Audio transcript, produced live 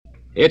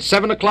It's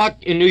 7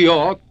 o'clock in New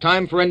York,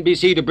 time for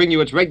NBC to bring you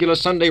its regular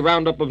Sunday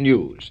roundup of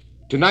news.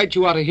 Tonight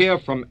you ought to hear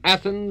from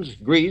Athens,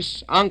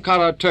 Greece,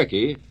 Ankara,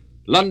 Turkey,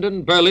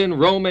 London, Berlin,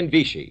 Rome, and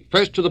Vichy.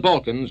 First to the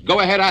Balkans.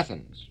 Go ahead,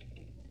 Athens.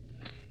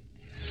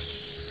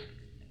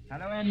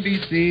 Hello,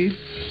 NBC.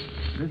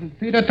 This is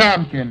Peter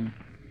Tompkins,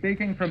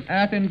 speaking from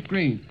Athens,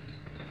 Greece.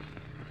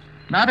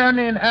 Not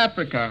only in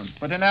Africa,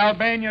 but in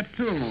Albania,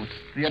 too,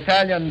 the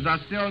Italians are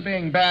still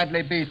being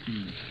badly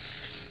beaten.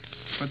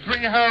 For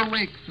 3 whole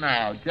weeks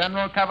now,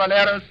 General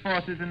Cavaliero's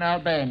forces in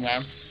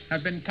Albania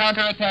have been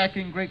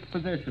counterattacking Greek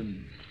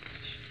positions.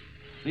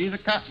 These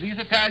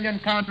Italian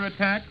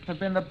counterattacks have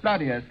been the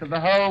bloodiest of the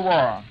whole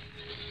war,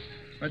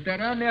 but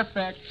their only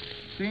effect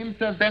seems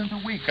to have been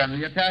to weaken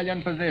the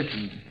Italian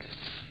positions.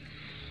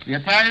 The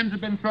Italians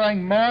have been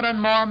throwing more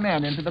and more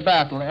men into the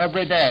battle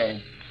every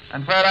day,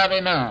 and where are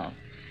they now?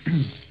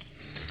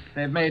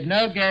 They've made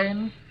no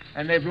gains,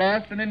 and they've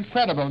lost an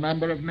incredible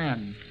number of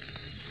men.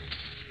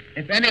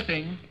 If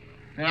anything,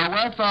 they are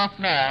worse off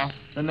now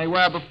than they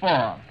were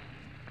before.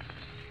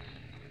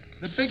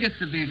 The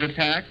biggest of these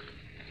attacks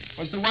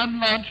was the one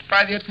launched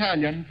by the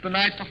Italians the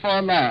night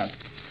before last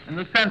in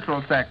the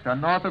central sector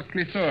north of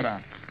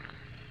Klissura.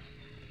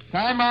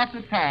 Time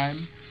after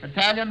time,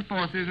 Italian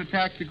forces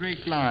attacked the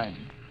Greek line.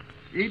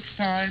 Each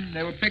time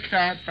they were picked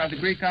out by the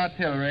Greek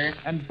artillery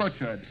and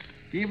butchered,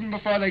 even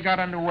before they got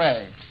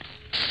underway.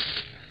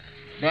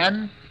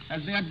 Then,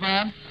 as they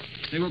advanced,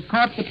 they were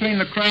caught between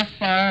the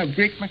crossfire of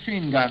Greek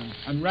machine guns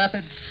and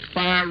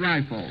rapid-fire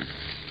rifles.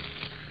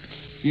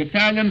 The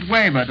Italians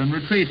wavered and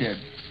retreated,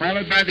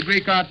 followed by the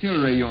Greek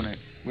artillery unit,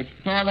 which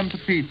tore them to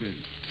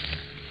pieces.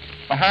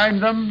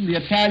 Behind them, the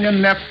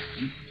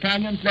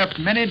Italians left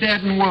many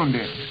dead and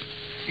wounded.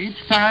 Each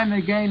time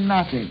they gained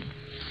nothing.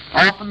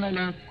 Often they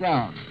lost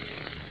ground.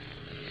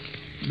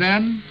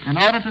 Then, in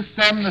order to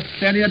stem the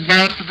steady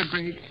advance of the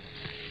Greeks,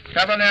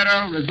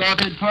 Cavaliero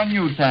resorted to a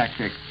new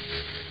tactic.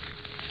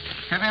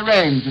 Heavy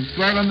rains had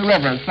swollen the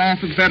rivers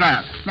south of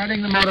Berat,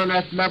 flooding the more or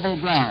less level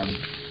ground.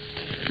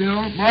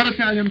 Still, more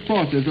Italian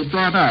forces were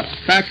brought up,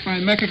 backed by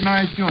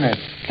mechanized units,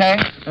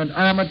 tanks, and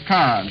armored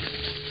cars.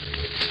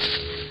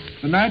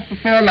 The night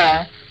before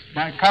last,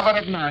 by cover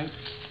of night,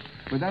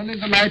 with only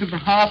the light of the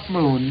half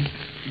moon,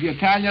 the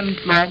Italians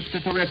launched a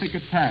terrific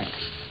attack.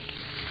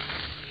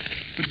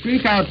 The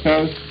Greek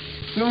outposts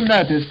soon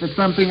noticed that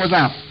something was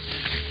up.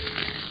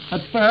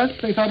 At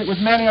first, they thought it was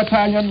merely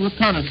Italian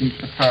reconnaissance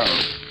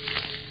patrols.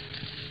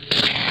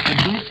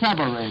 The Greek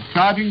cavalry,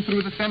 charging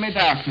through the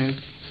semi-darkness,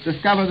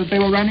 discovered that what they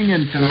were running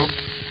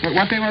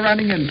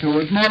into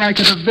was more like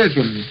a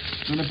division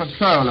than a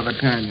patrol of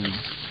Italians.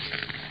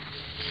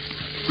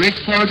 Greek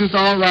soldiers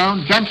all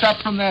round jumped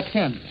up from their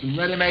tents and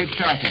ready-made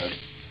shelters.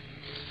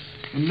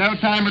 In no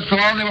time at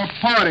all, they were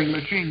pouring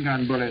machine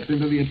gun bullets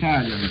into the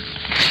Italians.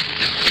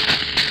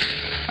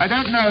 I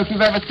don't know if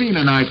you've ever seen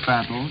a night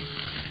battle,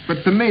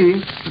 but to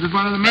me, it is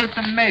one of the most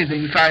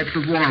amazing sights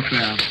of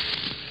warfare.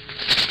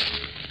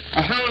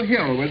 A whole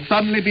hill would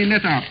suddenly be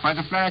lit up by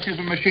the flashes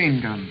of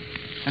machine guns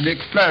and the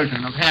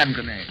explosion of hand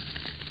grenades.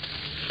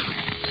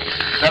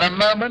 There are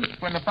moments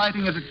when the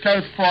fighting is at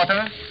close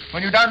quarters,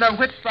 when you don't know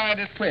which side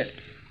is which.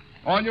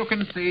 All you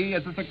can see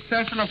is a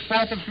succession of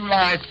 4th of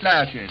July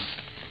flashes.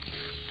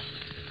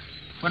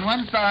 When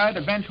one side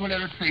eventually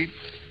retreats,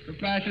 the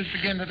flashes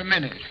begin to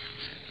diminish.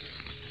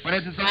 When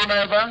it is all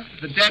over,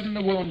 the dead and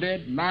the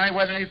wounded lie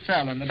where they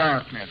fell in the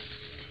darkness.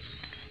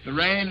 The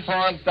rain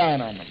pours down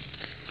on them.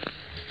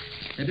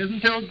 It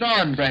isn't till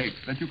dawn breaks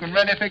that you can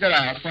really figure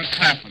out what's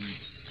happened.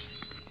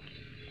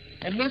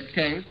 In this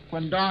case,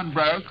 when dawn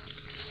broke,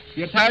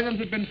 the Italians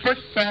had been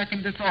pushed back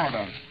in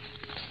disorder.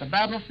 The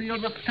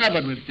battlefield was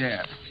covered with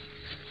dead.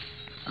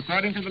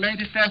 According to the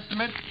latest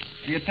estimates,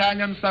 the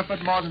Italians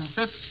suffered more than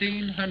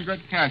 1,500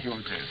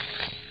 casualties.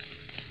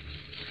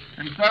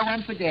 And so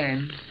once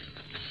again,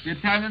 the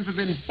Italians have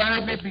been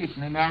badly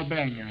beaten in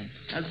Albania,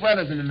 as well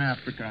as in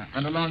Africa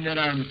and along their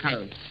own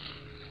coast.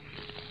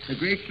 The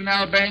Greeks in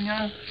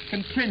Albania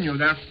continue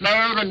their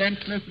slow,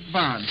 relentless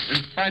advance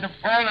in spite of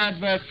all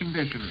adverse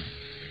conditions.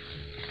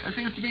 There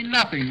seems to be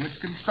nothing which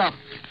can stop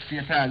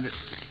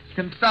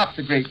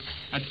the Greeks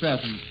at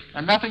present,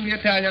 and nothing the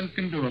Italians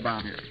can do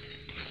about it.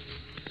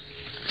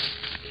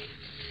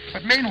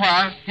 But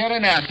meanwhile, here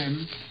in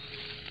Athens,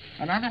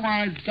 an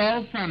otherwise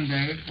dull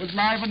Sunday was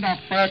livened up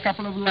by a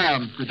couple of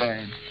alarms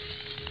today.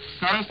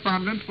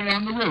 Correspondents were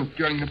on the roof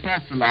during the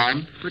press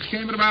alarm, which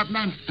came at about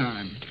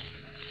lunchtime.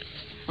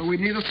 But we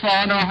neither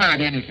saw nor heard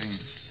anything.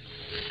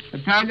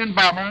 Italian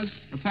bombers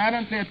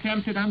apparently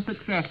attempted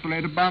unsuccessfully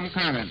to bomb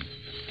Corinth.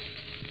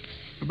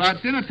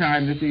 About dinner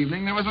time this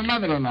evening, there was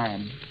another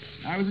alarm.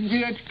 I was in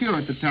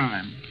GHQ at the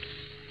time.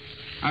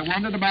 I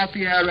wandered about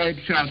the air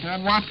raid shelter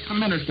and watched the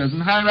ministers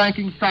and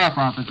high-ranking staff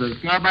officers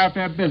go about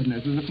their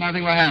business as if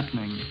nothing were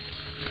happening.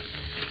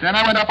 Then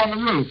I went up on the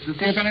roof to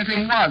see if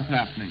anything was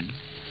happening.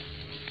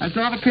 I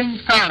saw the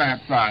King's car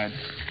outside,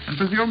 and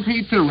presumed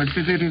he too was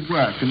busy at his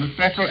work in the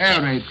special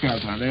air raid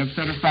shelter they have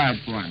set aside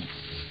for him.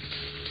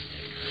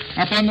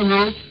 Up on the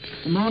roof,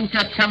 the moon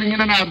kept coming in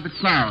and out of the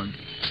clouds.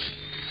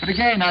 But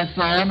again I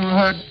saw and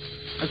heard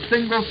A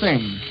single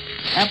thing.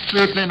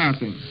 Absolutely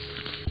nothing.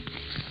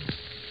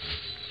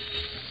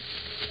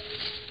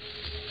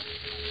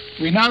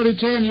 We now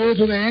return you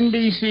to the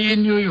NBC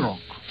in New York.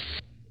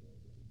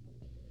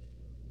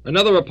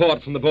 Another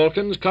report from the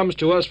Balkans comes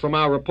to us from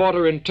our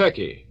reporter in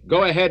Turkey.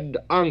 Go ahead,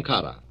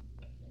 Ankara.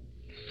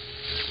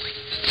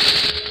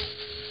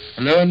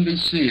 Hello,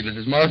 NBC. This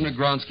is Martin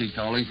Agronsky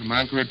calling from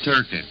Ankara,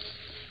 Turkey.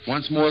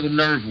 Once more, the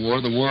nerve war,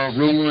 the war of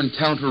rumor and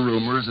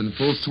counter-rumor is in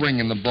full swing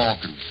in the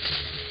Balkans.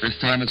 This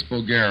time it's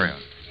Bulgaria.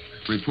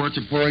 Reports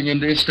are pouring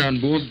into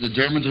Istanbul that the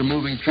Germans are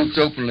moving troops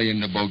openly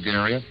into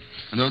Bulgaria.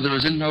 And though there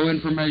is no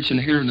information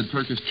here in the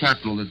Turkish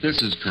capital that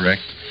this is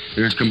correct,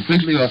 there is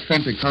completely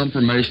authentic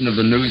confirmation of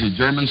the news of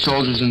German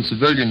soldiers in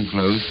civilian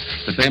clothes.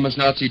 The famous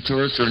Nazi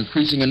tourists are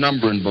increasing in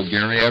number in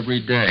Bulgaria every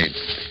day.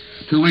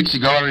 2 weeks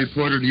ago, I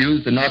reported to you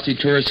that the Nazi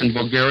tourists in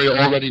Bulgaria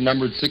already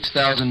numbered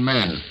 6,000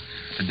 men.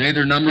 Today,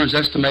 their number is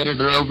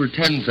estimated at over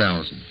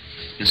 10,000.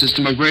 The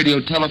system of radio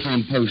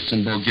telephone posts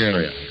in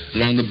Bulgaria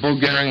along the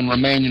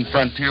Bulgarian-Romanian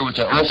frontier, which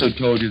I also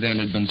told you then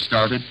had been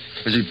started,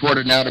 is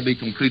reported now to be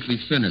completely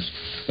finished.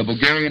 The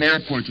Bulgarian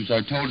airports, which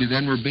I told you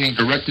then were being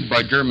directed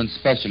by German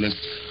specialists,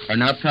 are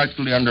now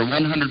practically under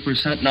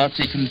 100%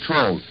 Nazi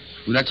control,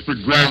 with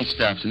expert ground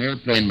staffs and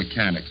airplane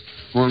mechanics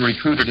who were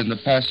recruited in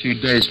the past few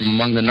days from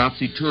among the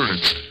Nazi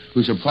tourists,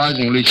 who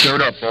surprisingly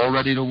showed up all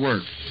ready to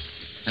work.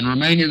 In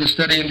Romania, the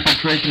steady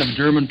infiltration of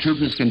German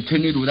troops has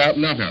continued without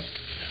let-up.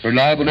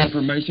 Reliable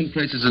information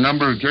places the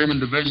number of German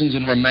divisions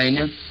in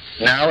Romania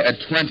now at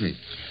 20.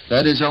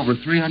 That is over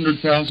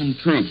 300,000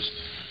 troops.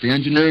 The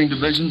engineering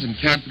divisions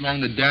encamped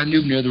along the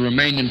Danube near the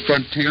Romanian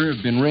frontier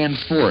have been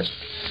reinforced.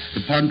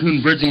 The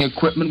pontoon bridging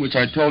equipment, which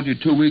I told you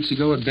 2 weeks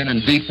ago had been in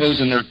depots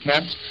in their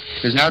camps,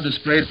 is now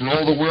displayed for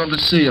all the world to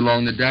see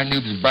along the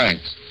Danube's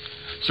banks.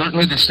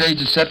 Certainly the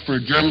stage is set for a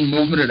German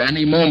movement at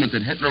any moment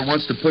that Hitler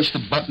wants to push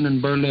the button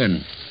in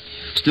Berlin.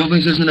 Still,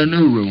 this isn't a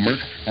new rumor,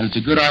 and it's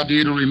a good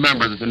idea to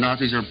remember that the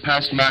Nazis are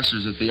past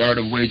masters at the art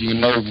of waging a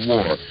nerve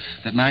war,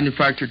 that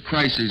manufactured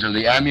crises are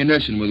the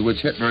ammunition with which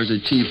Hitler has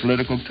achieved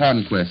political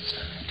conquests,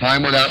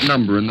 time without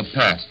number in the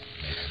past.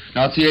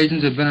 Nazi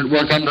agents have been at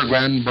work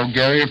underground in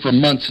Bulgaria for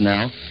months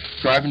now,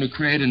 striving to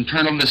create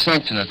internal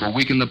dissension that will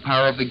weaken the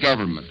power of the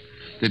government.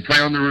 They prey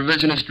on the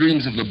revisionist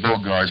dreams of the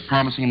Bulgars,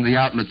 promising them the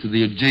outlet to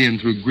the Aegean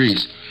through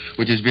Greece,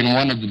 which has been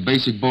one of the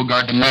basic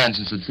Bulgar demands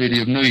since the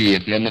Treaty of Neuilly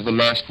at the end of the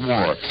last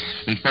war.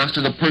 They foster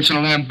the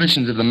personal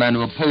ambitions of the men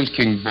who oppose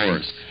King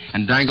Boris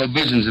and dangle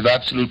visions of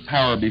absolute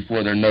power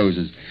before their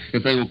noses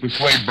if they will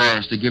persuade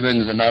Boris to give in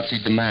to the Nazi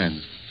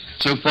demands.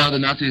 So far, the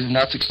Nazis have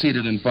not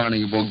succeeded in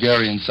finding a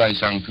Bulgarian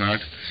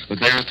Saisankart, but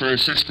they are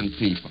persistent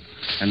people,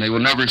 and they will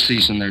never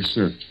cease in their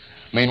search.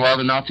 Meanwhile,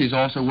 the Nazis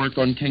also work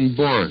on King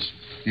Boris.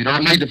 You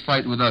don't need to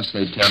fight with us,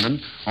 they tell him.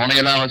 Only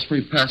allow us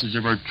free passage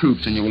of our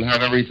troops, and you will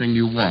have everything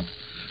you want.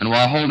 And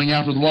while holding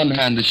out with one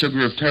hand the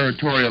sugar of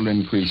territorial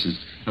increases,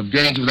 of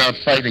gains without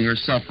fighting or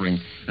suffering,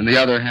 in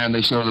the other hand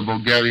they show the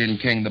Bulgarian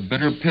king the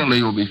bitter pill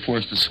he will be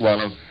forced to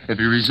swallow if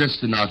he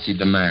resists the Nazi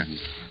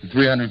demands. The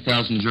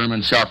 300,000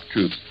 German shock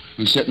troops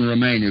who sit in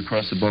Romania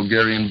across the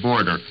Bulgarian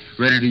border,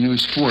 ready to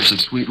use force if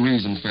sweet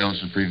reason fails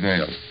to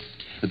prevail.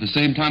 At the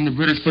same time, the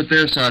British put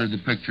their side of the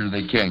picture of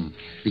the king.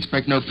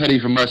 Expect no pity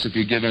from us if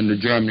you give in to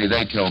Germany,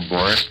 they tell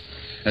Boris.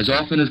 As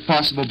often as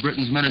possible,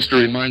 Britain's minister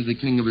reminds the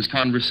king of his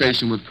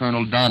conversation with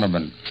Colonel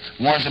Donovan,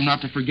 warns him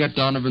not to forget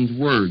Donovan's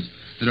words,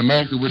 that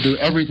America would do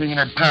everything in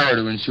her power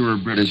to ensure a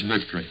British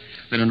victory,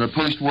 that in the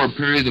post-war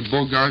period the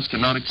Bulgars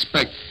cannot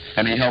expect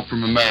any help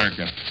from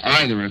America,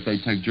 either if they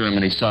take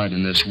Germany's side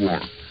in this war.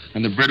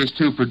 And the British,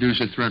 too,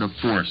 produce a threat of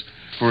force,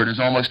 for it is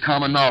almost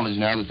common knowledge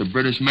now that the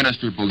British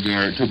minister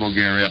to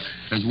Bulgaria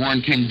has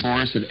warned King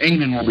Boris that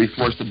England will be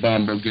forced to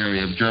bomb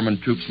Bulgaria if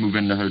German troops move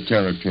into her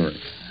territory.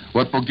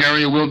 What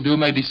Bulgaria will do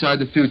may decide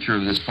the future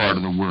of this part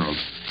of the world.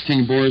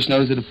 King Boris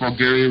knows that if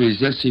Bulgaria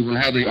resists, he will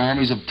have the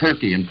armies of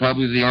Turkey and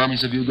probably the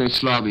armies of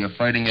Yugoslavia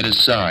fighting at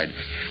his side.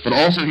 But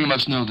also he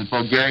must know that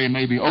Bulgaria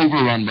may be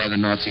overrun by the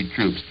Nazi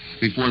troops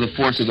before the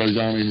force of those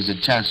armies has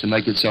a chance to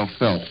make itself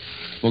felt.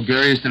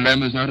 Bulgaria's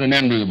dilemma is not an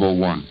enviable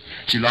one.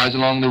 She lies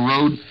along the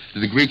road to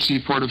the Greek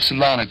seaport of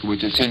Salonika,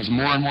 which it seems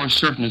more and more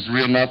certain is the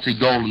real Nazi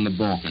goal in the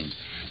Balkans.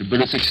 The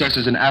British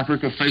successes in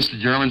Africa faced the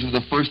Germans with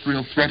the first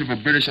real threat of a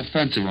British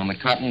offensive on the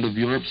continent of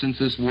Europe since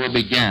this war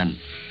began.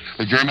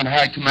 The German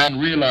High Command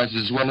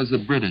realizes, as well as the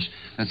British,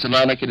 that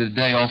Salonika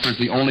today offers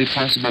the only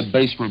possible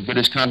base for a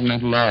British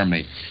Continental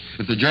Army.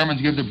 If the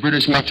Germans give the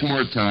British much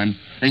more time,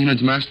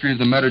 England's mastery of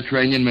the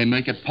Mediterranean may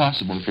make it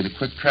possible for the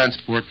quick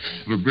transport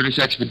of a British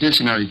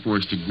expeditionary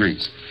force to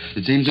Greece.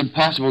 It seems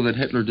impossible that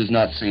Hitler does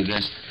not see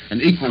this,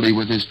 and equally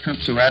with his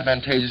troops so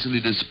advantageously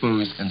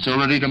disposed and so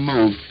ready to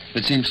move,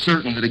 it seems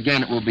certain that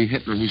again it will be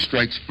Hitler who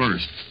strikes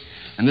first.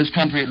 In this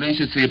country, at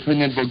least, it's the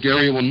opinion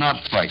Bulgaria will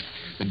not fight.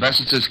 The best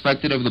that's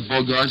expected of the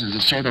Bulgars is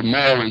the sort of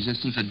moral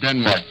resistance that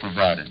Denmark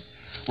provided.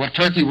 What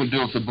Turkey will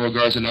do if the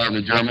Bulgars allow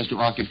the Germans to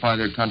occupy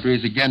their country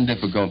is again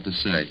difficult to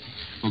say.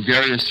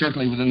 Bulgaria is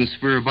certainly within the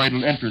sphere of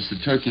vital interest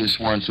that Turkey has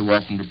sworn so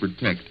often to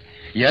protect.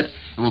 Yet,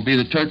 it will be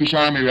the Turkish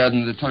army rather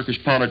than the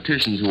Turkish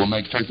politicians who will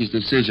make Turkey's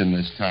decision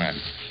this time.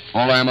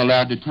 All I am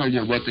allowed to tell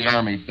you what the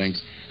army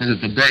thinks is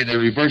that today they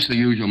reverse the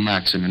usual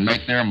maxim and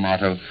make their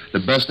motto, the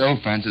best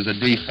offense is a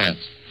defense.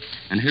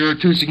 And here are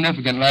two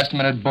significant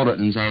last-minute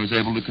bulletins I was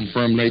able to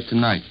confirm late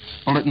tonight.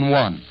 Bulletin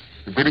 1.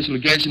 The British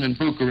legation in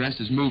Bucharest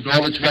has moved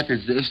all its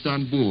records to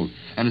Istanbul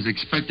and is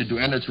expected to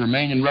end its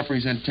Romanian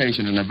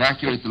representation and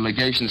evacuate the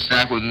legation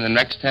staff within the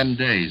next 10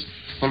 days.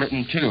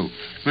 Bulletin 2.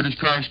 British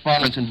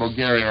correspondents in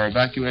Bulgaria are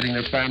evacuating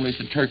their families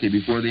to Turkey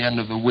before the end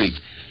of the week.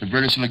 The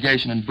British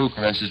legation in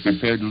Bucharest is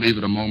prepared to leave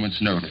at a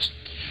moment's notice.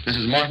 This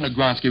is Martin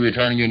Agronsky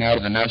returning you now to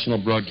the National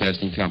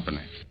Broadcasting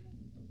Company.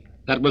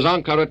 That was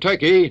Ankara,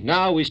 Turkey.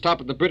 Now we stop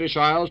at the British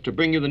Isles to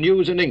bring you the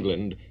news in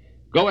England.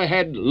 Go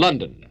ahead,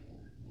 London.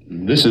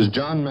 This is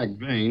John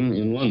McVane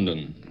in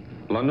London.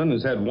 London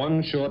has had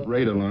one short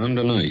raid alarm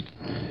tonight.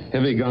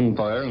 Heavy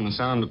gunfire and the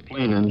sound of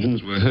plane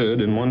engines were heard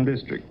in one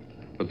district,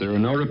 but there are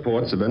no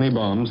reports of any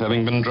bombs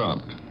having been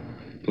dropped.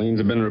 Planes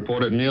have been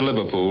reported near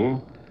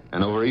Liverpool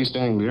and over East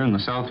Anglia and the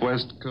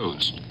southwest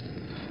coast.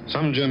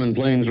 Some German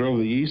planes were over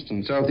the east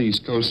and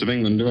southeast coasts of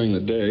England during the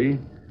day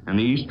and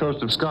the east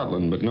coast of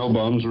Scotland, but no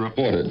bombs were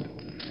reported.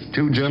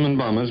 2 German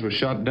bombers were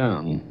shot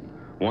down,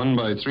 one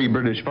by 3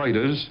 British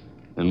fighters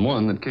and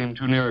one that came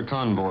too near a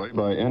convoy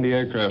by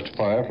anti-aircraft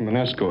fire from an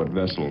escort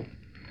vessel.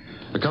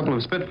 A couple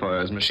of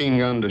Spitfires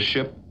machine-gunned a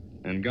ship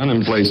and gun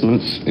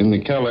emplacements in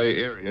the Calais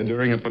area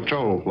during a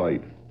patrol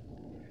flight.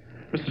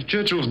 Mr.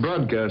 Churchill's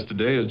broadcast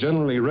today is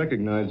generally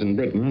recognized in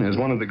Britain as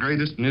one of the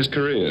greatest in his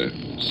career,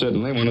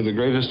 certainly one of the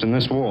greatest in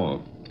this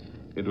war.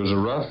 It was a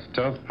rough,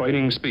 tough,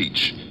 fighting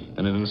speech,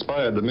 and it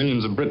inspired the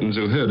millions of Britons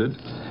who heard it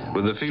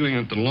with the feeling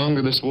that the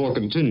longer this war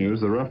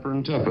continues, the rougher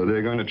and tougher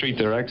they're going to treat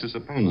their Axis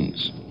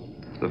opponents.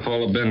 The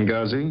fall of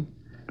Benghazi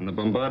and the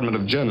bombardment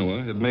of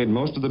Genoa have made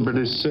most of the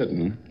British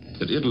certain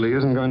that Italy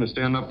isn't going to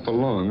stand up for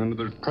long under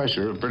the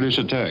pressure of British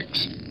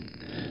attacks.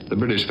 The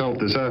British felt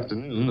this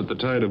afternoon that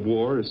the tide of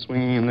war is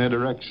swinging in their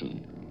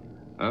direction.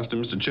 After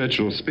Mr.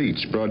 Churchill's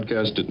speech,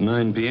 broadcast at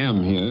 9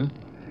 p.m. here,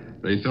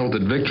 they felt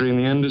that victory in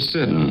the end is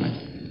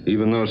certain,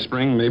 even though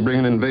spring may bring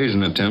an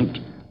invasion attempt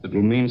that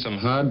will mean some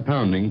hard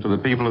pounding for the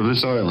people of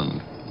this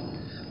island.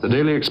 The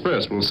Daily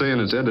Express will say in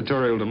its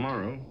editorial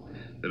tomorrow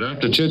that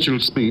after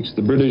Churchill's speech,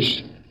 the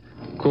British,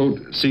 quote,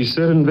 see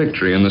certain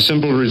victory and the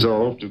simple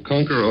resolve to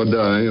conquer or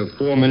die of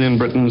 4 million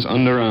Britons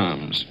under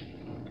arms.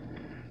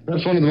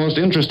 Perhaps one of the most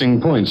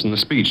interesting points in the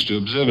speech to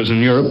observers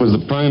in Europe was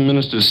the Prime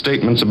Minister's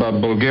statements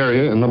about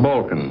Bulgaria and the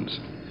Balkans.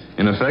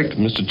 In effect,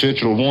 Mr.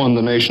 Churchill warned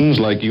the nations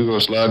like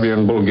Yugoslavia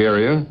and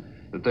Bulgaria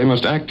that they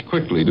must act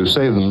quickly to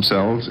save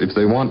themselves if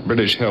they want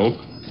British help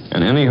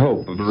and any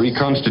hope of a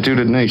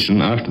reconstituted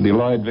nation after the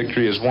Allied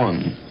victory is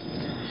won.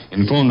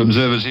 Informed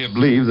observers here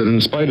believe that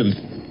in spite of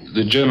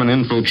the German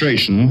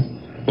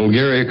infiltration,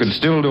 Bulgaria could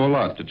still do a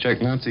lot to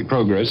check Nazi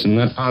progress in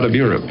that part of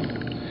Europe.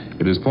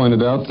 It is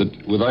pointed out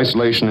that with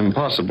isolation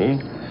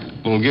impossible,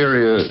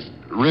 Bulgaria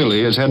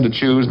really has had to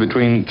choose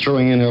between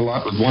throwing in her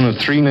lot with one of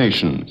 3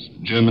 nations,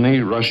 Germany,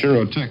 Russia,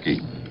 or Turkey.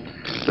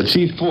 The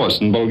chief force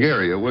in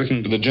Bulgaria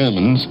working for the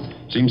Germans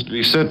seems to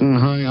be certain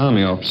high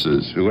army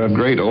officers who have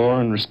great awe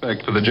and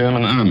respect for the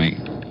German army.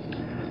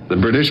 The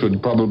British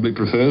would probably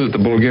prefer that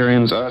the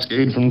Bulgarians ask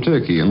aid from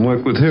Turkey and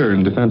work with her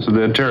in defense of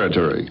their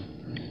territory.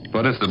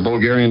 But if the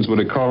Bulgarians were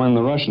to call in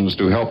the Russians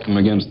to help them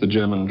against the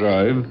German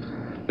drive,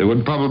 there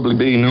would probably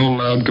be no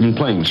loud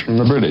complaints from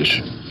the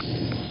British.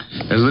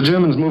 As the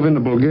Germans move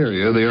into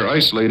Bulgaria, they are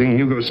isolating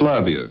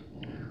Yugoslavia,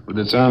 with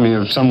its army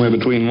of somewhere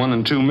between 1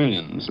 and 2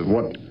 millions, of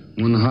what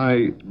one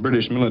high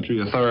British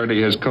military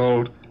authority has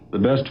called the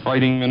best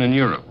fighting men in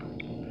Europe.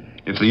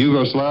 If the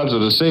Yugoslavs are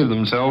to save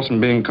themselves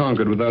from being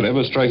conquered without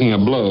ever striking a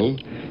blow,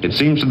 it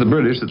seems to the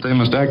British that they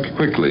must act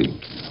quickly,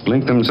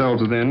 link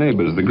themselves with their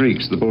neighbors, the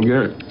Greeks, the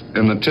Bulgarians,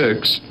 and the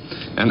Turks,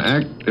 and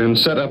act and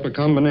set up a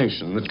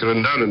combination that could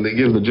undoubtedly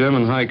give the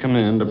German High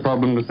Command a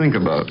problem to think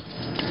about.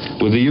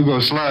 With the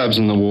Yugoslavs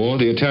in the war,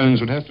 the Italians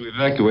would have to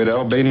evacuate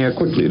Albania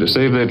quickly to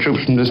save their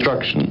troops from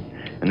destruction,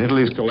 and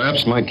Italy's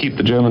collapse might keep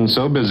the Germans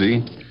so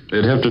busy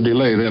they'd have to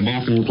delay their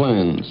Balkan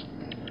plans.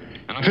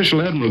 An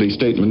official Admiralty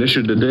statement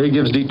issued today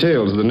gives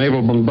details of the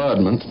naval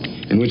bombardment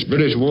in which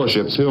British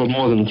warships hurled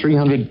more than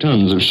 300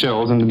 tons of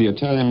shells into the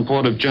Italian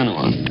port of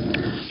Genoa.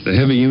 The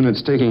heavy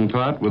units taking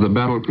part were the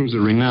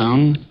battlecruiser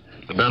Renown,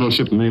 the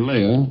battleship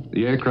Malaya,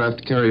 the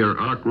aircraft carrier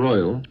Ark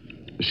Royal,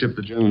 the ship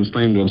the Germans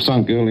claimed to have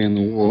sunk early in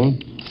the war,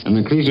 and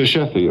the cruiser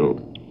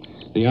Sheffield.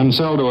 The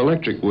Ansaldo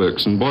electric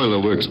works and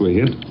boiler works were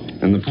hit,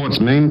 and the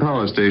port's main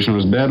power station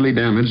was badly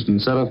damaged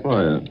and set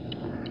afire.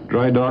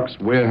 Dry docks,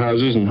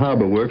 warehouses, and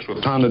harbor works were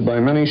pounded by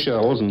many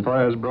shells, and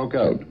fires broke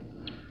out.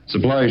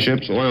 Supply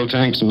ships, oil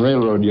tanks, and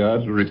railroad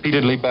yards were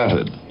repeatedly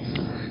battered.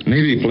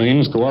 Navy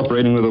planes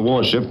cooperating with the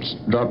warships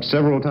dropped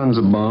several tons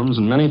of bombs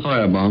and many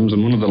firebombs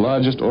on one of the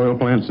largest oil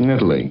plants in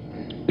Italy,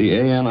 the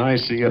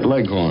ANIC at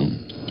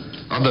Leghorn.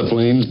 Other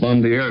planes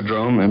bombed the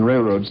aerodrome and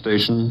railroad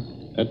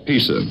station at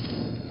Pisa.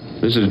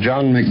 This is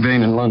John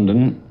McVane in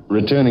London,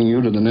 returning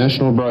you to the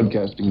National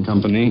Broadcasting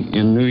Company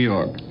in New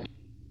York.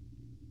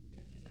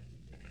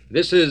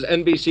 This is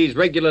NBC's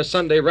regular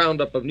Sunday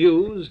roundup of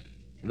news.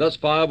 Thus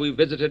far, we've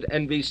visited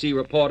NBC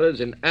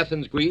reporters in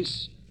Athens,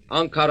 Greece,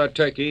 Ankara,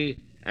 Turkey,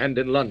 and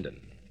in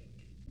London.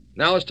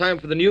 Now it's time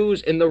for the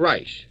news in the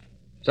Reich.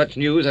 Such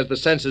news as the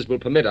census will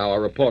permit our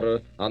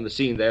reporter on the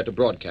scene there to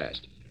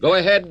broadcast. Go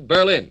ahead,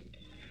 Berlin.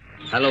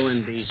 Hello,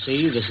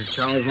 NBC. This is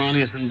Charles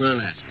Ronius in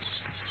Berlin.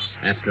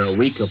 After a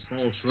week of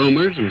false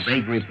rumors and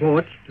vague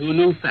reports, two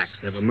new facts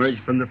have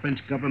emerged from the French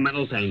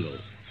governmental tangle.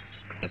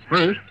 The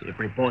first, if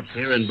reports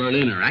here in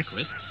Berlin are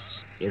accurate,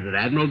 is that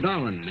Admiral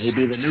Darlan may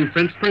be the new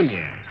French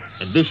premier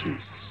at Vichy.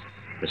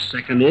 The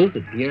second is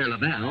that Pierre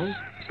Laval,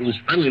 whose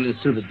friendliness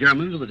to the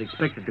Germans was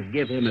expected to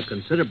give him a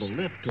considerable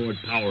lift toward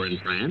power in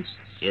France,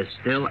 is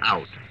still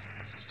out.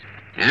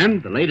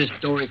 And the latest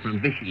story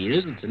from Vichy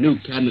is that the new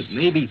cabinet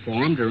may be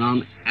formed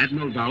around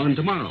Admiral Darlan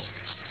tomorrow.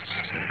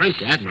 The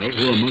French admiral,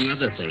 who, among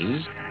other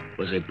things,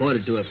 was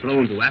reported to have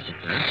flown to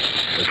Africa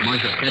with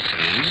Marshal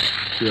Petain,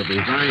 to have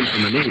resigned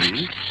from the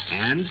Navy,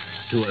 and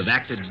to have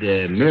acted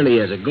merely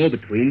as a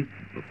go-between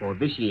for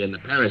Vichy and the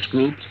Paris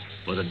groups,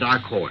 was a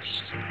dark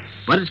horse.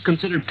 But it's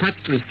considered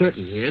practically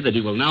certain here that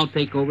he will now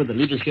take over the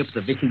leadership of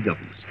the Vichy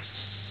government.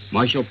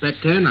 Marshal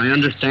Petain, I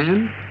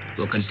understand,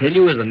 will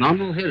continue as the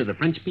nominal head of the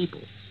French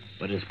people,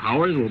 but his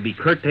powers will be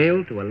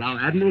curtailed to allow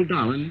Admiral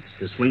Darlan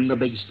to swing the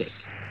big stick.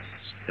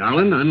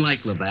 Darlan,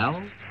 unlike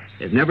Laval,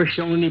 has never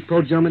shown any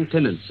pro-German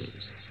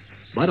tendencies.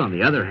 But on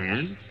the other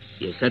hand,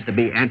 he is said to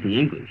be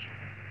anti-English.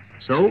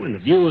 So, in the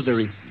view of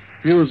the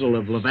refusal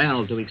of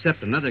Laval to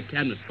accept another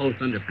cabinet post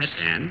under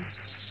Petain,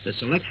 the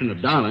selection of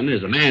Darlan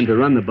as a man to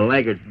run the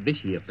beleaguered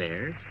Vichy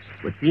affair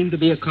would seem to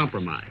be a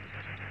compromise.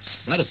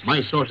 But if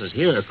my sources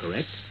here are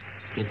correct,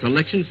 his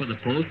selection for the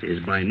post is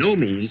by no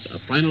means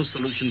a final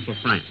solution for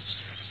France.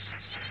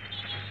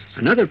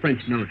 Another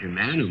French military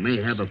man who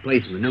may have a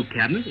place in the new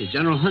cabinet is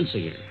General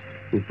Hunsinger,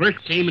 who first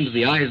came into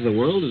the eyes of the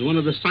world as one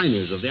of the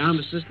signers of the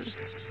armistice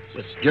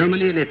with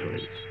Germany and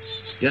Italy.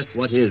 Just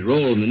what his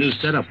role in the new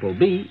setup will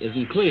be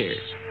isn't clear,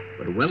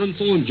 but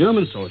well-informed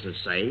German sources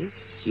say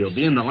he'll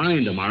be in the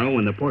line tomorrow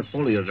when the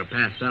portfolios are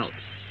passed out.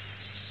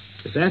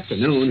 This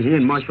afternoon, he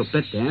and Marshal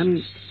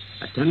Petain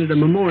attended a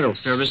memorial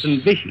service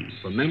in Vichy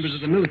for members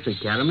of the military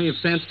academy of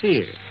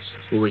Saint-Cyr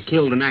who were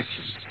killed in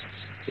action.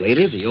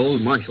 Later, the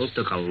old marshal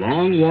took a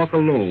long walk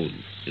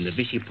alone in the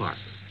Vichy Park.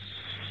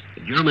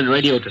 The German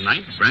radio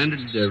tonight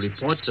branded the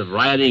reports of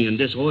rioting and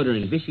disorder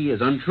in Vichy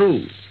as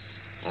untrue.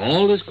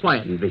 All is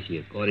quiet in Vichy,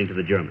 according to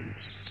the Germans.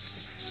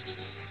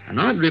 An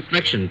odd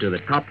reflection to the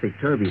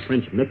topsy-turvy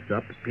French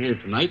mix-up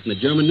appears tonight in the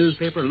German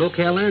newspaper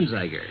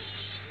Lokalanzeiger.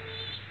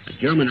 A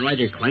German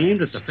writer claims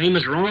that the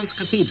famous Reims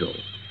Cathedral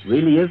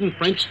really isn't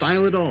French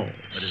style at all,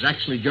 but is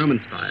actually German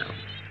style.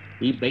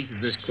 He bases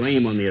this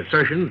claim on the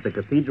assertion that the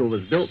cathedral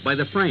was built by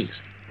the Franks,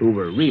 who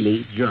were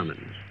really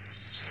Germans.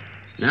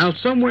 Now,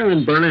 somewhere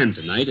in Berlin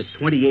tonight, a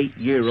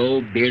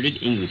 28-year-old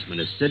bearded Englishman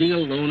is sitting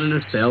alone in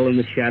a cell in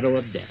the shadow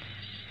of death.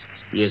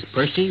 He is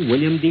Percy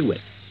William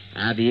DeWitt,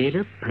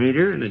 aviator,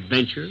 painter, and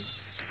adventurer,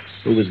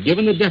 who was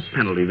given the death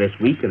penalty this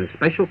week in a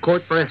special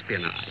court for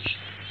espionage.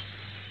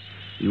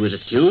 He was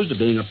accused of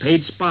being a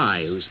paid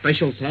spy whose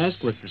special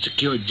task was to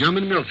secure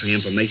German military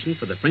information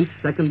for the French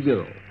Second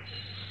Bureau.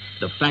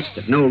 The fact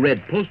that no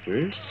red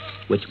posters,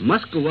 which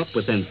must go up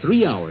within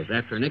 3 hours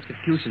after an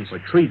execution for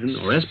treason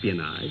or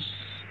espionage,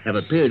 have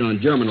appeared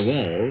on German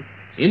walls,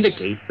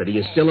 indicates that he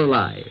is still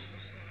alive.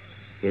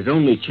 His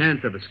only chance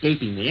of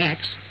escaping the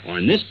axe, or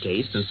in this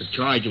case, since the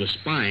charge was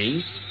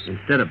spying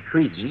instead of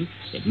treason,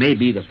 it may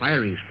be the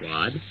firing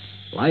squad,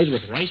 lies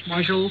with Vice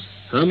Marshal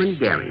Hermann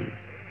Goering.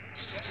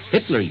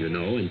 Hitler, you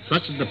know,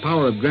 entrusted the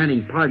power of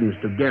granting pardons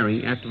to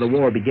Goering after the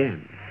war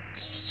began.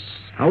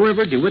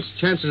 However, DeWitt's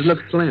chances look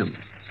slim.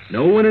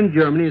 No one in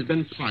Germany has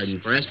been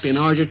pardoned for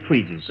espionage or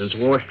treason since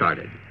war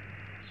started.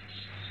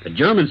 The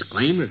Germans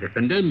claim that the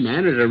condemned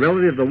man is a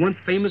relative of the once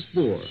famous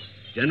Boer,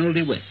 General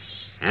DeWitt,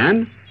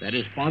 and that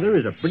his father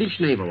is a British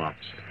naval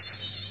officer.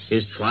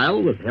 His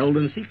trial was held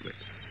in secret,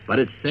 but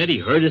it's said he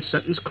heard his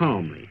sentence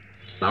calmly,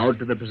 bowed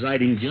to the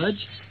presiding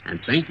judge, and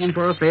thanked him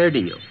for a fair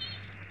deal.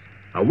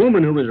 A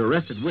woman who was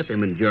arrested with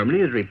him in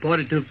Germany is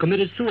reported to have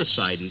committed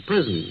suicide in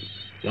prison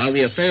while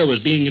the affair was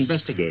being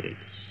investigated.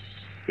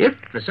 If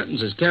the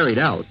sentence is carried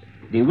out,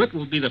 DeWitt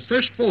will be the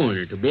first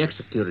foreigner to be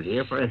executed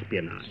here for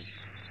espionage.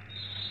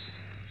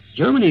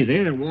 Germany's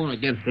air war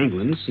against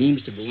England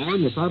seems to go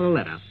on without a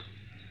let-up.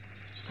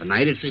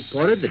 Tonight it's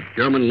reported that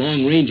German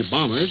long-range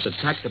bombers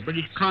attacked a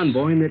British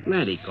convoy in the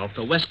Atlantic off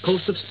the west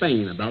coast of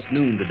Spain about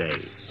noon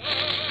today.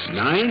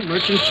 9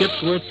 merchant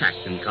ships were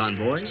attacked in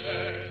convoy,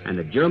 and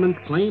the Germans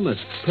claim a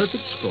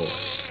perfect score.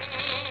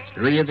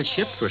 3 of the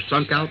ships were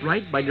sunk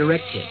outright by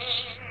direct hits.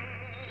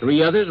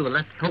 3 others were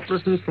left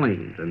helpless in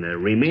flames, and the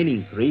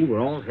remaining 3 were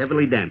all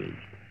heavily damaged.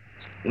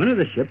 One of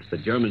the ships the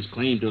Germans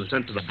claimed to have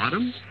sent to the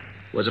bottom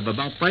was of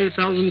about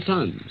 5,000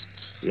 tons.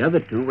 The other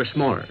 2 were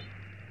smaller.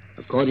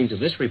 According to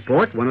this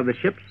report, one of the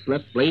ships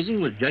left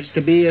blazing was judged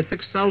to be a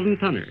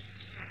 6,000-tonner.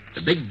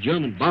 The big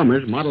German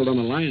bombers, modeled on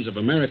the lines of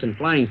American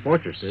flying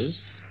fortresses,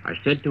 are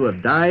said to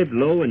have dived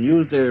low and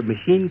used their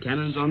machine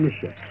cannons on the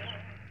ships.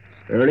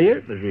 Earlier,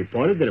 it was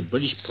reported that a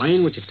British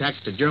plane which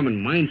attacked a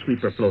German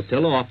minesweeper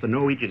flotilla off the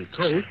Norwegian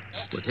coast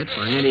was hit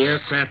by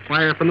anti-aircraft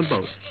fire from the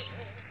boat.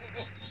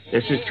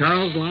 This is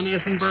Charles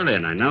Lanius in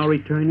Berlin. I now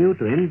return you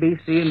to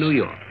NBC in New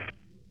York.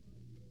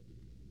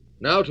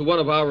 Now to one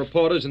of our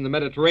reporters in the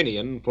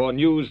Mediterranean for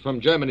news from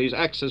Germany's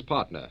Axis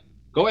partner.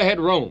 Go ahead,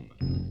 Rome.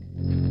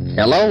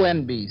 Hello,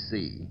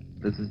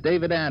 NBC. This is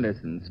David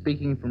Anderson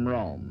speaking from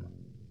Rome.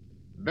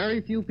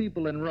 Very few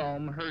people in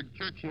Rome heard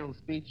Churchill's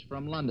speech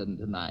from London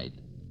tonight.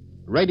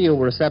 Radio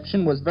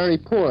reception was very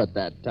poor at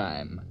that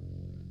time.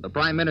 The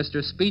Prime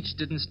Minister's speech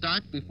didn't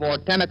start before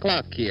 10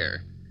 o'clock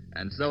here,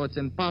 and so it's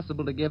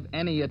impossible to give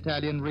any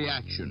Italian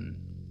reaction.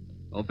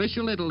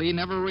 Official Italy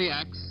never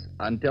reacts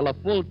until a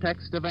full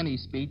text of any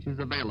speech is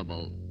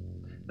available.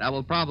 That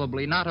will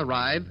probably not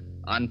arrive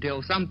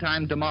until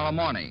sometime tomorrow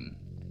morning.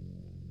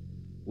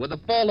 With the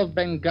fall of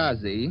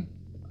Benghazi,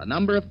 a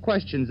number of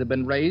questions have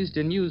been raised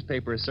in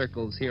newspaper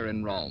circles here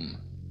in Rome.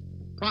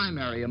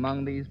 Primary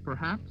among these,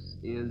 perhaps,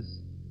 is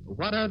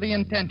what are the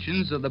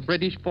intentions of the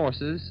British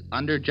forces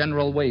under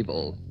General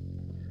Wavell?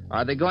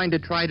 Are they going to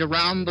try to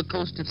round the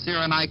coast of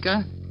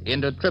Cyrenaica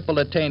into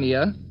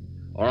Tripolitania,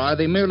 or are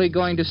they merely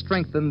going to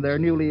strengthen their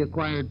newly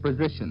acquired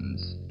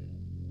positions?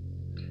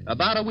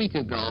 About a week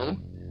ago,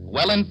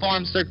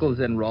 well-informed circles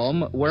in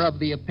Rome were of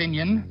the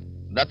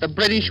opinion that the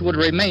British would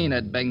remain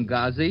at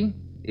Benghazi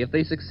if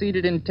they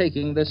succeeded in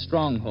taking this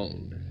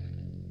stronghold.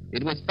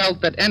 It was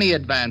felt that any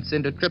advance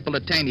into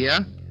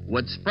Tripolitania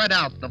would spread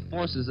out the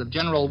forces of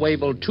General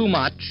Wavell too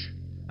much,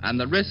 and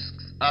the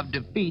risks of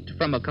defeat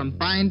from a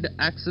combined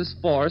Axis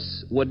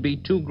force would be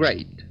too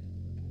great.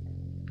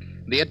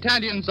 The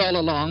Italians all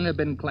along have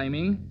been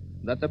claiming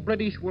that the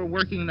British were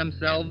working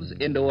themselves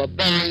into a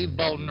very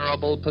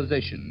vulnerable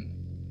position.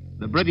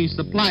 The British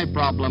supply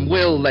problem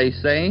will, they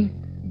say,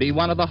 be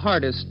one of the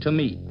hardest to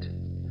meet.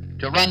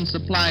 To run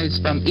supplies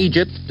from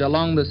Egypt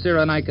along the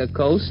Cyrenaica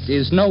coast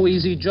is no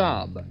easy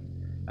job,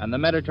 and the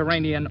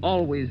Mediterranean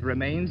always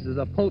remains as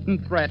a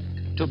potent threat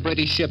to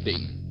British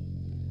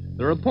shipping.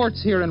 The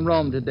reports here in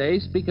Rome today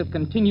speak of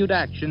continued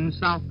action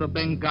south of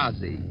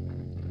Benghazi.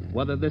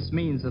 Whether this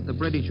means that the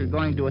British are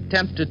going to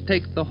attempt to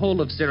take the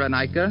whole of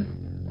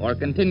Cyrenaica or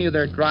continue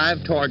their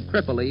drive toward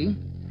Tripoli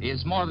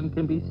is more than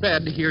can be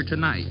said here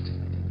tonight.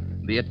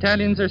 The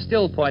Italians are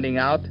still pointing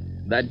out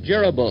that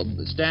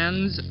Giribub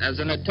stands as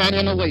an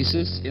Italian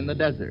oasis in the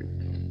desert.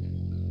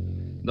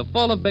 The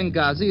fall of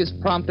Benghazi has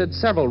prompted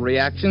several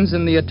reactions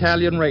in the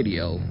Italian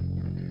radio.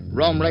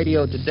 Rome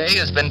Radio today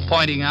has been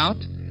pointing out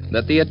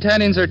that the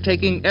Italians are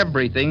taking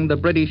everything the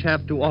British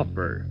have to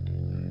offer.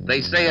 They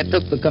say it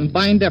took the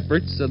combined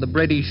efforts of the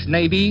British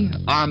Navy,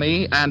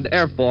 Army, and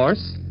Air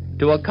Force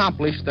to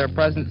accomplish their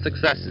present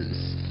successes.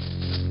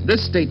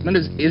 This statement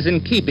is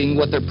in keeping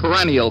with their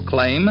perennial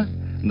claim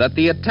that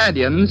the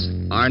Italians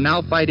are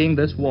now fighting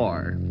this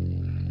war.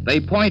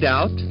 They point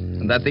out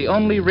that the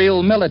only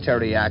real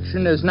military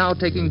action is now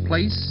taking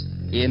place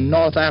in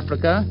North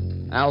Africa,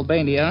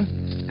 Albania,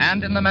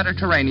 and in the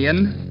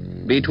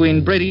Mediterranean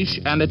between British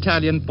and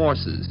Italian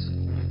forces.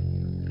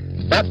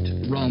 But,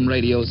 Rome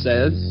Radio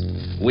says,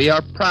 we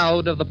are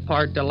proud of the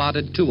part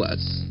allotted to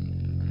us.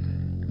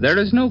 There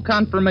is no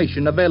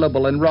confirmation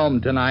available in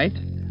Rome tonight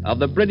of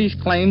the British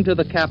claim to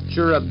the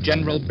capture of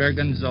General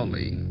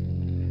Bergonzoli.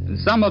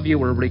 Some of you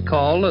will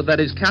recall that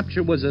his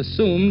capture was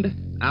assumed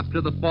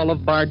after the fall of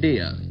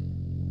Bardia.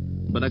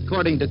 But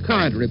according to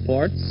current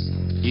reports,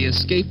 he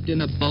escaped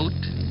in a boat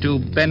to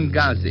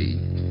Benghazi.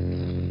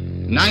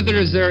 Neither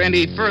is there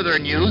any further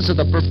news of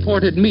the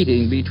purported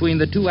meeting between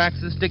the two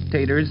Axis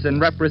dictators and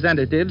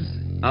representatives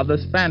of the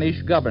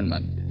Spanish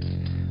government.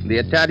 The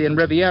Italian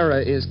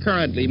Riviera is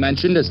currently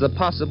mentioned as the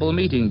possible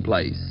meeting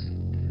place.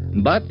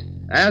 But,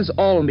 as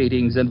all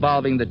meetings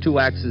involving the two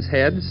Axis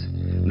heads,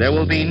 there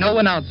will be no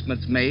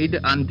announcements made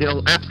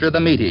until after the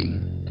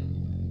meeting.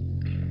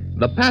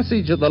 The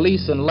passage of the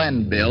Lease and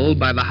Lend Bill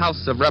by the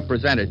House of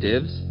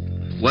Representatives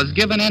was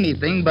given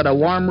anything but a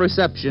warm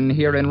reception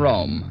here in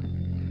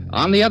Rome.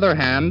 On the other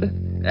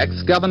hand,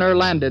 ex-Governor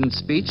Landon's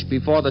speech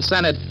before the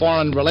Senate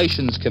Foreign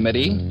Relations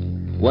Committee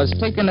was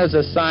taken as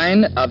a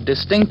sign of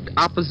distinct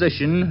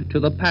opposition to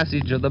the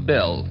passage of the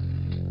bill.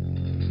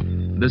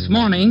 This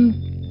morning,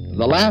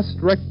 the last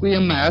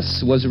Requiem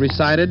Mass was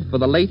recited for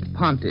the late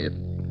Pontiff,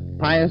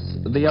 Pius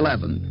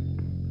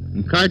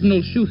XI.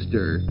 Cardinal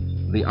Schuster,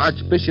 the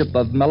Archbishop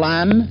of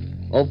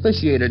Milan,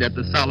 officiated at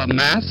the solemn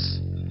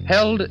Mass,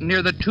 held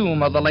near the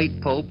tomb of the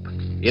late Pope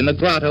in the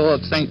grotto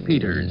of St.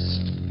 Peter's.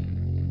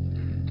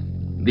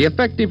 The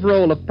effective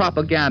role of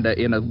propaganda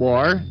in a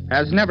war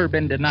has never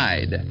been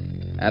denied,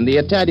 and the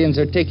Italians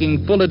are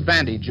taking full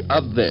advantage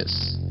of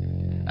this.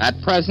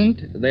 At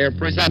present, they are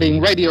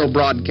presenting radio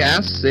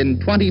broadcasts in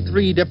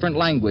 23 different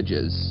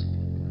languages.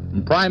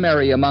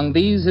 Primary among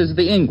these is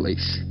the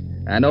English,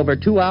 and over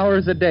 2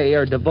 hours a day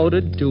are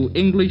devoted to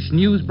English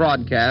news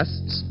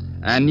broadcasts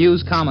and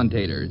news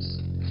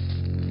commentators.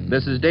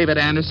 This is David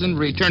Anderson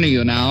returning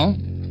you now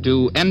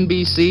to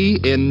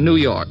NBC in New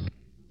York.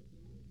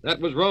 That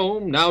was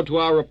Rome. Now to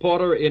our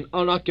reporter in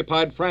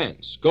unoccupied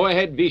France. Go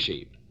ahead,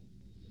 Vichy.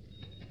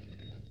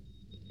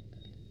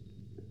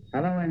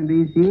 Hello,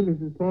 NBC.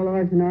 This is Paul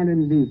Larson on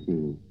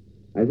NBC.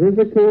 As is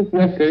the case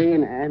yesterday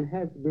and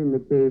has been the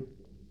case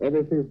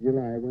ever since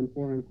July when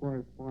foreign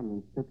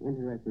correspondents took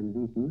interest in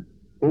D.C.,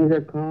 things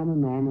are calm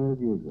and normal as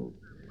usual.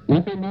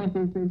 Nothing more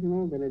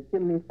sensational than a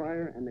chimney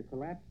fire and the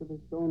collapse of a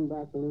stone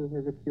balcony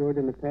has occurred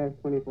in the past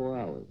 24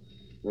 hours.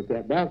 But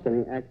that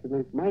balcony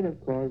accident might have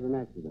caused an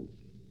accident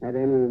had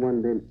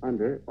anyone been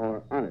under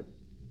or on it.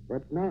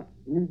 But not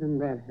even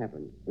that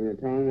happened in a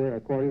town where,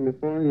 according to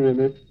foreign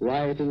rumors,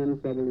 rioting and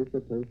trouble is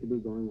supposed to be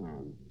going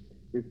on.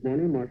 This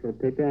morning, Marshal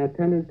Pétain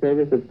attended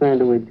service at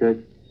Saint-Louis Church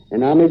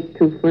in homage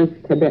to French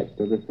cadets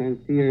of the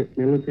Saint-Cyr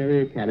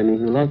Military Academy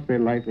who lost their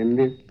life in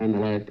this and the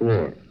last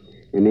war.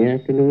 In the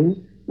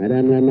afternoon,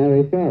 Madame la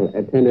Maréchale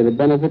attended a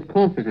benefit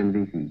concert in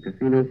D.C.,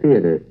 Casino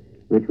Theater,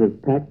 which was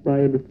packed by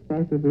a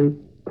decisively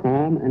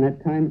calm and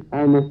at times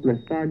almost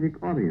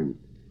lethargic audience.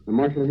 The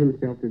Marshal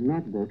himself did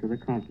not go to the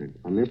concert.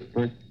 On this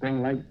first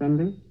spring-like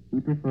Sunday, he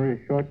preferred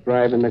a short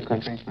drive in the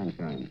country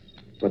sunshine.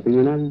 But the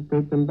United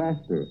States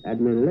Ambassador,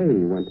 Admiral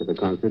Lay, went to the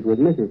concert with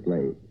Mrs.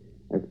 Lay.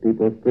 As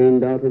people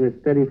streamed out in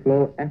a steady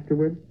flow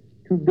afterward,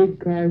 two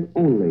big cars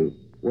only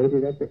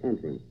waited at the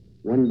entrance.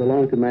 One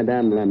belonged to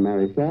Madame la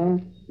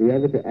Maréchale, the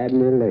other to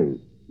Admiral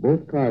Lay.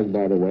 Both cars,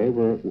 by the way,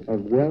 were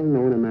of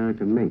well-known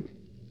American make.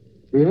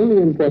 The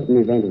only important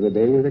event of the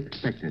day was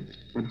expected,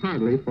 but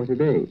hardly for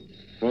today.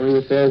 Foreign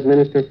Affairs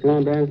Minister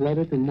Flandin's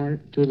letter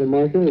to the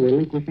Marshal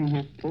relinquishing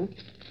his post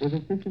was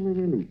officially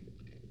released.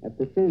 At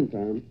the same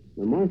time,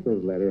 the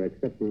Marshal's letter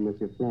accepting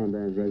Mr.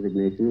 Flandin's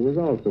resignation was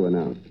also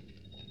announced.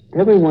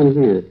 Everyone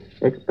here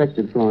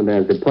expected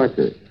Flandin's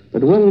departure,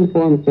 but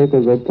well-informed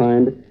circles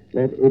opined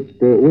that it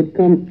would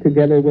come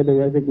together with the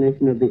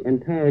resignation of the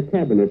entire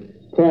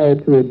cabinet prior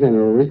to a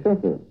general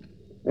reshuffle.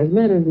 As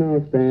matters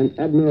now stand,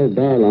 Admiral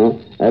Darlan,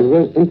 as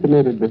was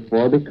intimated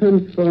before,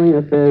 becomes Foreign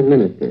Affairs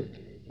Minister.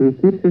 He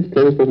keeps his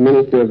place as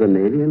Minister of the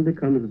Navy and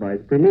becomes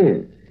Vice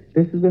Premier.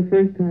 This is the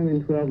first time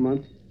in 12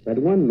 months that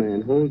one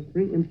man holds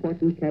three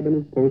important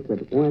cabinet posts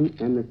at one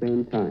and the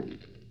same time.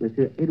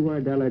 Monsieur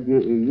Edouard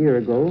Daladier a year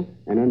ago,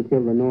 and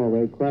until the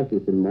Norway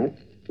crisis in March,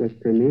 was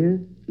Premier,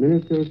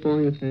 Minister of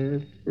Foreign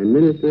Affairs, and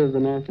Minister of the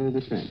National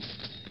Defense.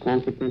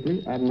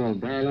 Consequently, Admiral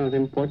Darlan's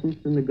importance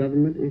in the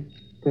government is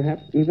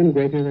perhaps even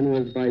greater than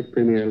was Vice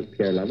Premier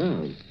Pierre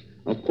Laval's.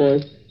 Of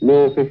course,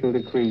 no official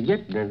decree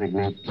yet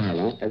designates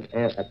Darlan as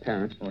heir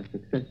apparent or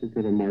successor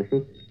to the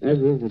Marshal, as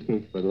was the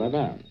case for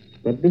Laval.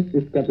 But this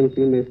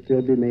discrepancy may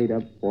still be made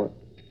up for,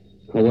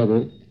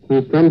 however,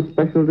 through some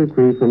special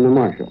decree from the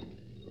Marshal.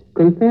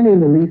 Concerning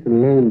the lease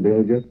and loan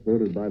bill just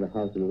voted by the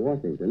House in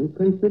Washington,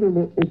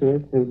 considerable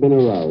interest has been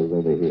aroused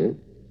over here.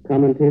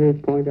 Commentators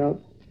point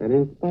out that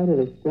in spite of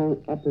a strong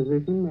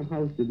opposition, the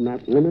House did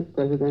not limit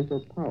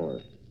presidential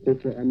power,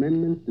 since the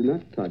amendments do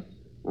not touch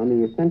on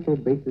the essential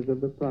basis of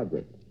the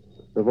project.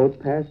 The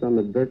vote passed on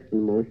the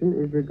Dirksen motion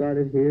is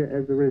regarded here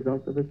as the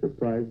result of a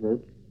surprise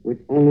vote, which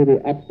only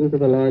the absence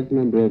of a large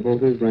number of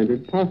voters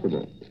rendered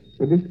possible.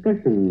 The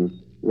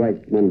discussion,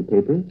 writes one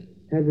paper,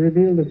 has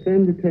revealed the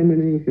firm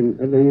determination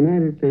of the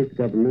United States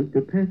government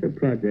to pass a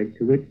project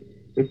to which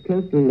it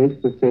closely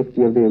links the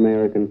safety of the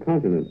American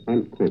continent,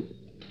 unquote.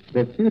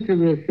 The future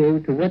will show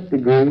to what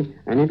degree,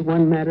 and in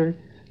one matter,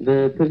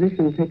 the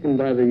position taken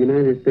by the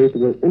United States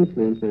will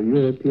influence a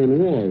European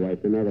war,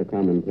 writes another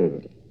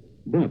commentator.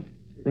 But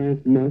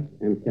France must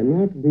and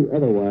cannot do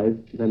otherwise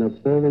than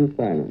observe in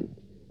silence.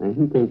 And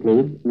he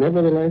concludes,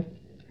 nevertheless,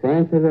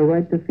 France has a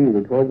right to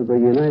feel towards the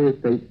United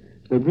States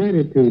the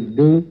gratitude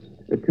due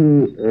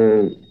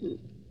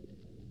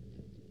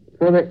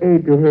for the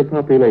aid to her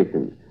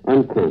population,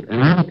 unquote.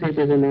 And other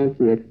papers announced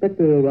the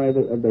expected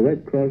arrival of the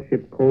Red Cross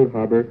ship Cold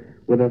Harbor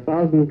with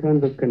 1,000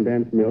 tons of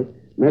condensed milk,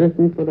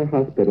 medicine for the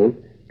hospitals,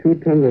 2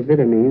 tons of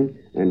vitamins,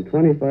 and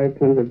 25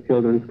 tons of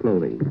children's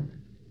clothing.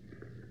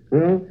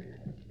 Well,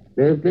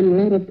 there's been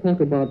a lot of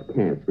talk about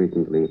camps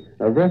recently,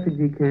 of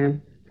refugee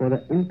camps for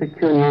the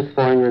impecunious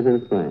foreigners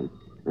in France.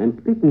 And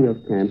speaking of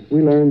camps,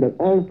 we learned that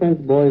all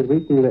French boys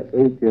reaching the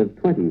age of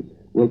 20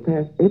 will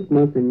pass 8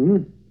 months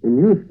in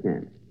youth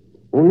camps.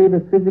 Only the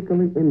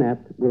physically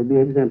inept will be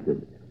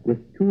exempted, with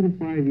 2 to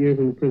 5 years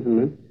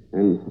imprisonment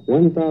and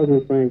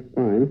 1,000 francs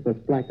fine for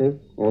slackers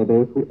or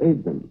those who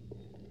aid them.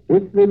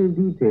 Which little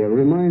detail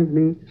reminds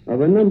me of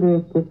a number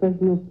of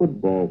professional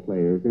football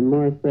players in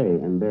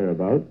Marseille and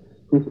thereabouts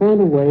who found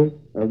a way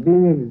of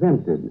being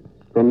exempted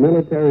from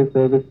military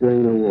service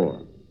during the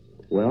war.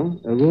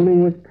 Well, a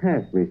ruling was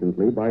passed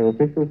recently by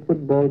official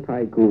football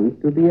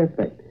tycoons to the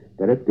effect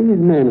that if these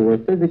men were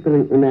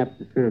physically inapt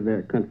to serve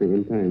their country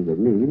in times of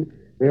need,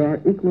 they are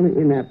equally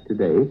inapt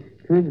today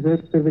to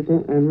exert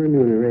physical and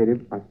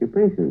remunerative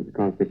occupations.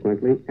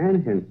 Consequently,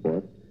 and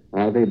henceforth,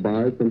 are they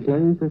barred from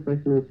playing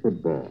professional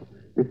football.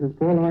 This is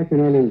Paul Larson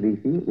on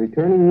NBC,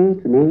 returning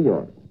you to New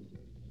York.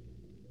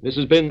 This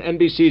has been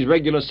NBC's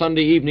regular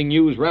Sunday evening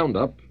news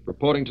roundup,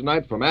 reporting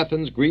tonight from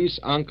Athens, Greece,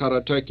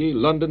 Ankara, Turkey,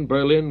 London,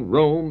 Berlin,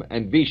 Rome,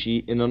 and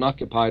Vichy in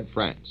unoccupied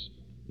France.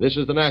 This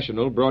is the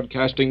National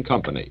Broadcasting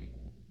Company.